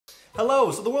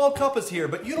Hello, so the World Cup is here,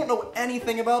 but you don't know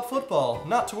anything about football.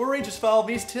 Not to worry, just follow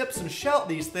these tips and shout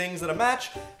these things at a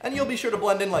match, and you'll be sure to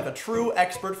blend in like a true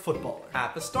expert footballer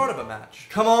at the start of a match.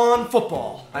 Come on,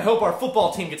 football. I hope our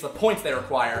football team gets the points they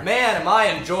require. Man, am I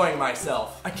enjoying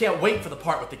myself. I can't wait for the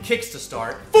part with the kicks to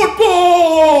start.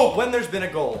 Football! When there's been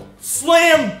a goal.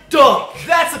 Slam dunk!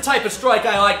 That's the type of strike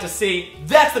I like to see.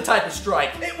 That's the type of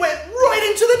strike. It went right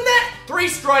into the net! 3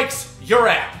 strikes, you're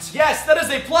out. Yes, that is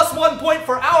a +1 point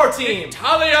for our team.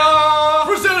 Italia!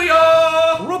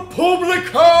 Brasilia!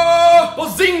 Repubblica!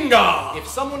 Bazinga! If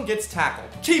someone gets tackled,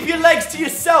 keep your legs to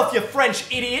yourself, you French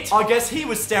idiot. I guess he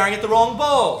was staring at the wrong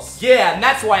balls. Yeah, and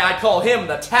that's why I call him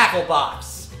the tackle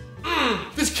box.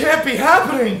 This can't be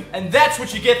happening! And that's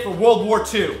what you get for World War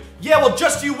II. Yeah, well,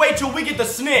 just you wait till we get the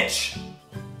snitch.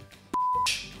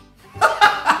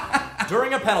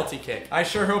 During a penalty kick. I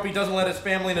sure hope he doesn't let his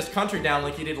family and his country down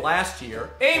like he did last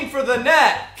year. Aim for the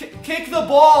net! Kick the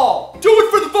ball! Do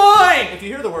it for the vine! If you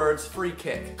hear the words, free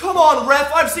kick. Come on, ref,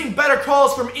 I've seen better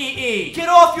calls from EE. Get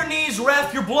off your knees,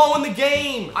 ref, you're blowing the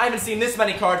game. I haven't seen this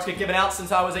many cards get given out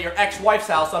since I was at your ex-wife's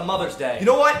house on Mother's Day. You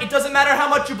know what? It doesn't matter how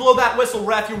much you blow that whistle,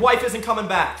 ref, your wife isn't coming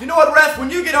back. You know what, ref? When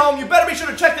you get home, you better be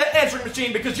sure to check that answering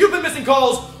machine because you've been missing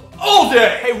calls all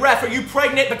day. Hey, ref, are you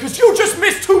pregnant? Because you just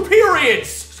missed 2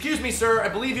 periods. Excuse me, sir, I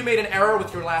believe you made an error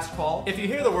with your last call. If you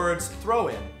hear the words, throw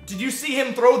in. Did you see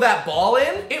him throw that ball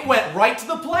in? It went right to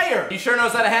the player. He sure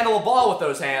knows how to handle a ball with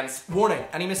those hands. Warning,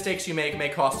 any mistakes you make may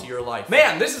cost you your life.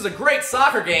 Man, this is a great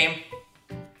soccer game.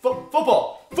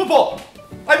 Football.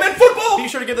 I meant football! Be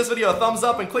sure to give this video a thumbs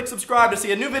up and click subscribe to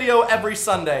see a new video every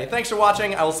Sunday. Thanks for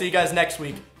watching. I will see you guys next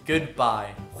week.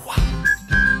 Goodbye.